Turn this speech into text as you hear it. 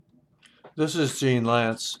This is Gene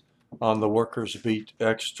Lance on the Workers Beat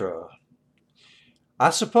Extra. I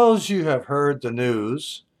suppose you have heard the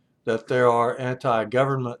news that there are anti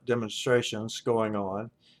government demonstrations going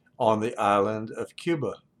on the island of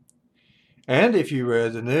Cuba. And if you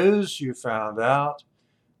read the news, you found out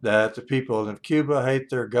that the people of Cuba hate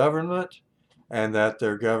their government and that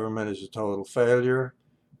their government is a total failure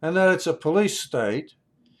and that it's a police state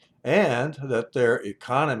and that their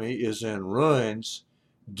economy is in ruins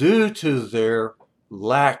due to their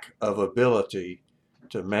lack of ability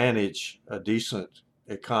to manage a decent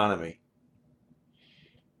economy.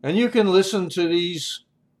 And you can listen to these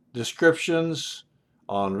descriptions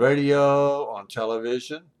on radio, on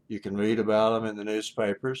television. You can read about them in the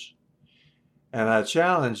newspapers. And I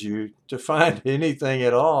challenge you to find anything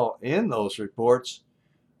at all in those reports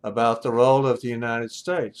about the role of the United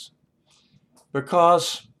States.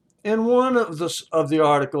 Because in one of the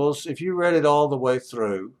articles, if you read it all the way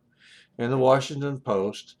through in the Washington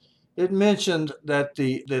Post, it mentioned that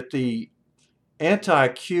the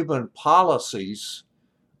anti-Cuban policies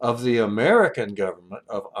of the American government,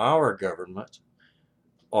 of our government,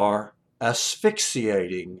 are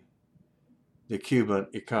asphyxiating the Cuban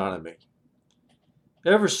economy.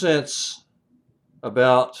 Ever since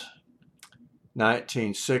about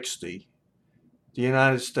 1960, the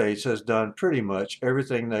United States has done pretty much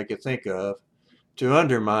everything they could think of to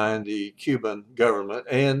undermine the Cuban government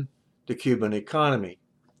and the Cuban economy.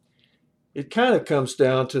 It kind of comes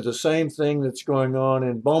down to the same thing that's going on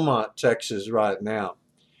in Beaumont, Texas right now,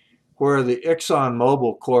 where the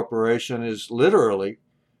ExxonMobil Corporation is literally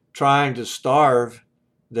trying to starve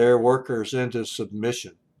their workers into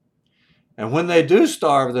submission. And when they do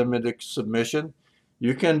starve them into submission,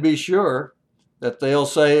 you can be sure that they'll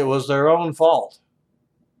say it was their own fault.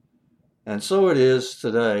 And so it is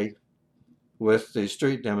today with the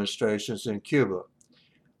street demonstrations in Cuba.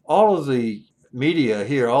 All of the media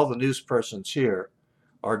here, all the news persons here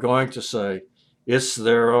are going to say it's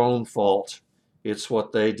their own fault. It's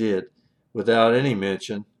what they did, without any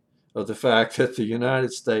mention of the fact that the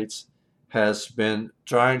United States has been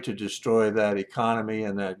trying to destroy that economy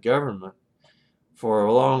and that government for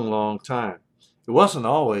a long, long time. It wasn't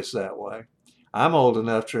always that way. I'm old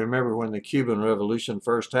enough to remember when the Cuban Revolution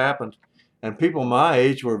first happened, and people my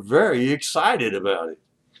age were very excited about it.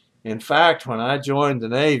 In fact, when I joined the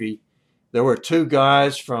Navy, there were two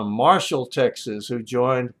guys from Marshall, Texas, who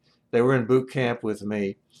joined. They were in boot camp with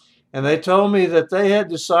me. And they told me that they had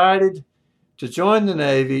decided to join the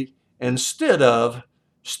Navy instead of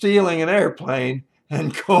stealing an airplane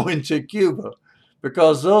and going to Cuba,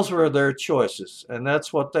 because those were their choices. And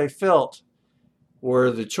that's what they felt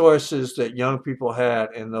were the choices that young people had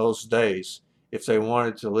in those days if they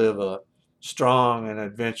wanted to live a strong and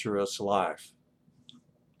adventurous life.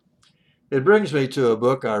 It brings me to a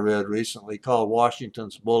book I read recently called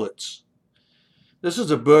Washington's Bullets. This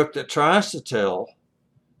is a book that tries to tell,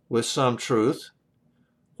 with some truth,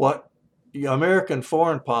 what American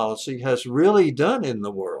foreign policy has really done in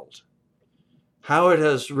the world, how it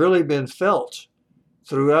has really been felt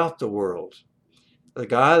throughout the world. The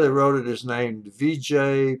guy that wrote it is named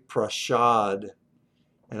Vijay Prashad,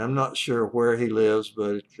 and I'm not sure where he lives,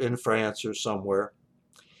 but in France or somewhere.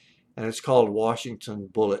 And it's called Washington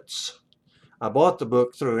Bullets. I bought the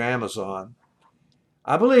book through Amazon.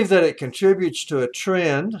 I believe that it contributes to a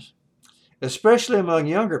trend, especially among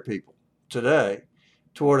younger people today,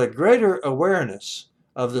 toward a greater awareness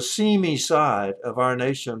of the seamy side of our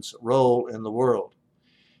nation's role in the world.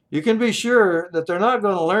 You can be sure that they're not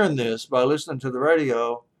going to learn this by listening to the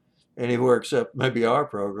radio anywhere except maybe our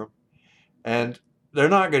program. And they're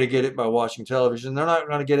not going to get it by watching television. They're not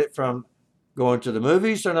going to get it from going to the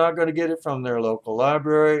movies. They're not going to get it from their local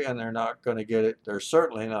library. And they're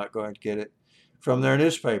certainly not going to get it from their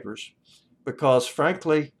newspapers. Because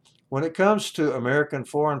frankly, when it comes to American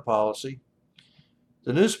foreign policy,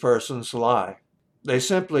 the newspersons lie. They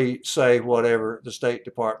simply say whatever the State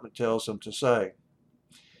Department tells them to say.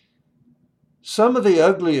 Some of the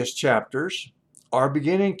ugliest chapters are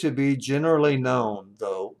beginning to be generally known,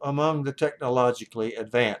 though, among the technologically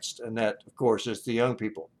advanced, and that, of course, is the young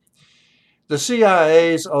people. The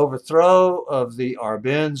CIA's overthrow of the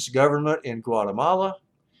Arbenz government in Guatemala,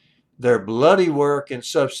 their bloody work in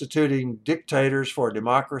substituting dictators for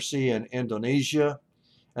democracy in Indonesia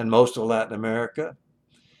and most of Latin America,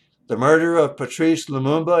 the murder of Patrice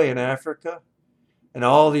Lumumba in Africa, and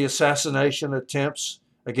all the assassination attempts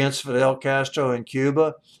against Fidel Castro in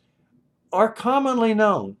Cuba are commonly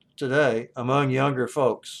known today among younger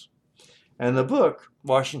folks. And the book,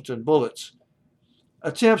 Washington Bullets,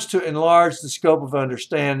 attempts to enlarge the scope of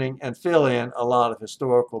understanding and fill in a lot of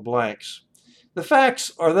historical blanks. The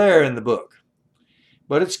facts are there in the book,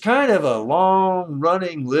 but it's kind of a long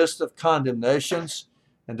running list of condemnations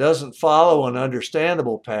and doesn't follow an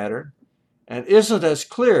understandable pattern and isn't as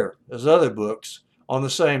clear as other books on the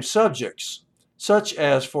same subjects, such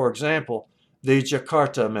as, for example, the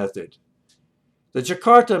Jakarta Method. The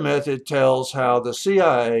Jakarta Method tells how the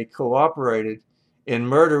CIA cooperated in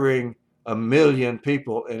murdering 1 million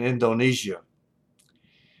people in Indonesia.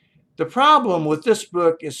 The problem with this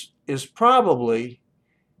book is probably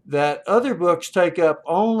that other books take up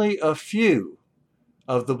only a few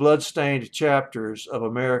of the bloodstained chapters of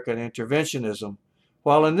American interventionism,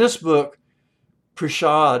 while in this book,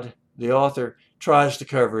 Prashad, the author, tries to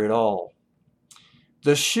cover it all.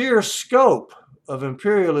 The sheer scope of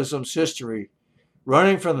imperialism's history,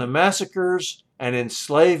 running from the massacres and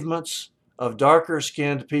enslavements of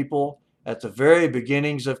darker-skinned people at the very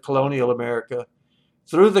beginnings of colonial America,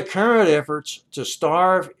 through the current efforts to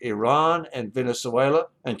starve Iran and Venezuela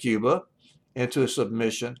and Cuba into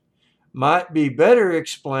submission, might be better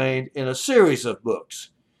explained in a series of books,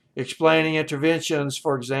 explaining interventions,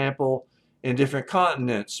 for example, in different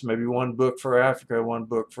continents, maybe one book for Africa, one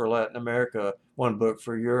book for Latin America, one book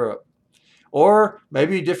for Europe, or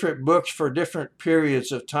maybe different books for different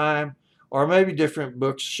periods of time, or maybe different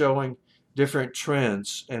books showing different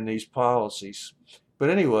trends in these policies. But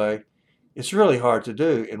anyway, it's really hard to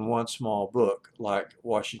do in one small book like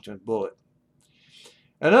Washington Bullet.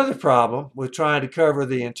 Another problem with trying to cover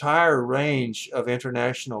the entire range of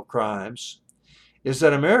international crimes is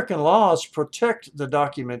that American laws protect the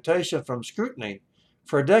documentation from scrutiny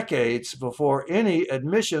for decades before any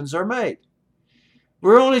admissions are made.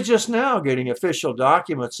 We're only just now getting official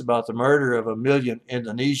documents about the murder of 1 million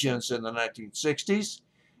Indonesians in the 1960s,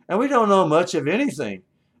 and we don't know much of anything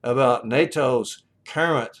about NATO's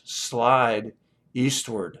current slide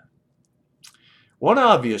eastward. One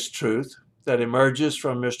obvious truth that emerges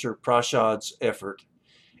from Mr. Prashad's effort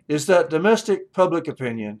is that domestic public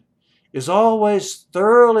opinion is always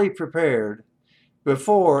thoroughly prepared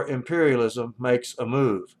before imperialism makes a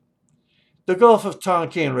move. The Gulf of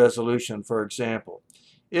Tonkin resolution, for example,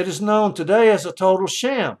 it is known today as a total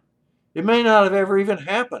sham. It may not have ever even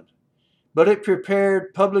happened, but it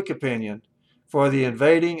prepared public opinion for the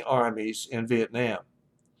invading armies in Vietnam.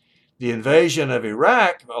 The invasion of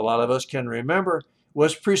Iraq, a lot of us can remember,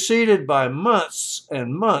 was preceded by months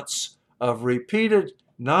and months of repeated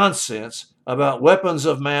nonsense about weapons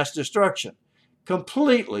of mass destruction,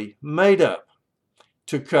 completely made up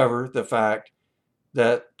to cover the fact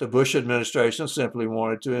that the Bush administration simply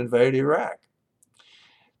wanted to invade Iraq.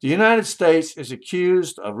 The United States is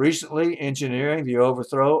accused of recently engineering the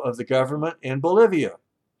overthrow of the government in Bolivia,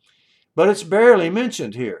 but it's barely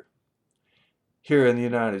mentioned here in the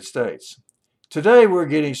United States. Today, we're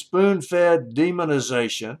getting spoon-fed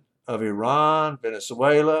demonization of Iran,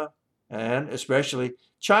 Venezuela, and especially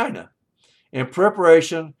China in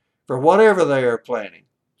preparation for whatever they are planning.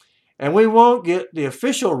 And we won't get the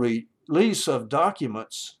official release of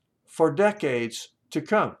documents for decades to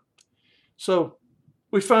come. So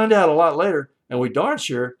we find out a lot later, and we darn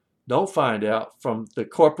sure don't find out from the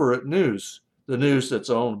corporate news, the news that's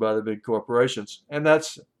owned by the big corporations, and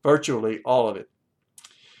that's virtually all of it.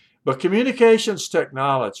 But communications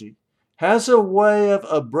technology has a way of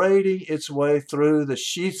abrading its way through the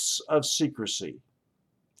sheaths of secrecy.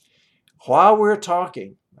 While we're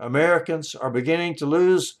talking, Americans are beginning to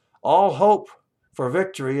lose all hope for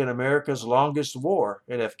victory in America's longest war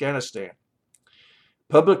in Afghanistan.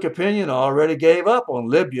 Public opinion already gave up on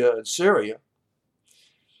Libya and Syria.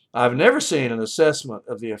 I've never seen an assessment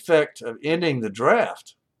of the effect of ending the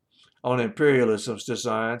draft on imperialism's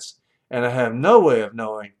designs, and I have no way of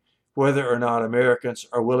knowing whether or not Americans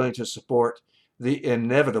are willing to support the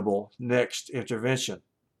inevitable next intervention.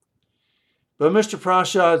 But Mr.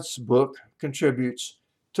 Prashad's book contributes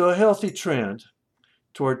to a healthy trend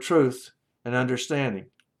toward truth and understanding.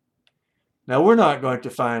 Now, we're not going to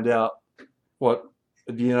find out what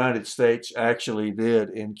the United States actually did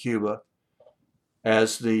in Cuba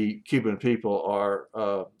as the Cuban people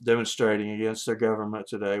are demonstrating against their government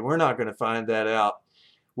today. We're not going to find that out.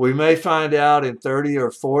 We may find out in 30 or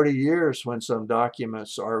 40 years when some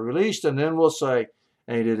documents are released, and then we'll say,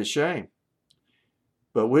 ain't it a shame?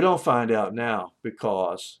 But we don't find out now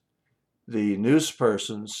because the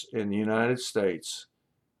newspersons in the United States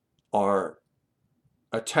are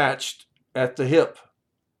attached at the hip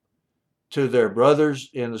to their brothers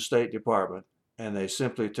in the State Department, and they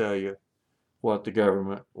simply tell you what the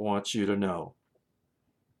government wants you to know.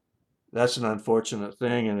 That's an unfortunate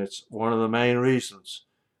thing, and it's one of the main reasons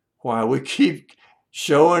why we keep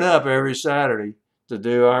showing up every Saturday to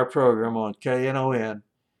do our program on KNON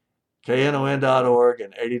KNON.org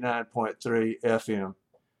and 89.3 FM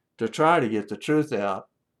to try to get the truth out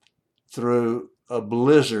through a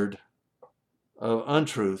blizzard of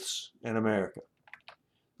untruths in America.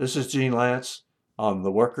 This is Gene Lantz on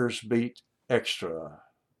the Workers Beat Extra.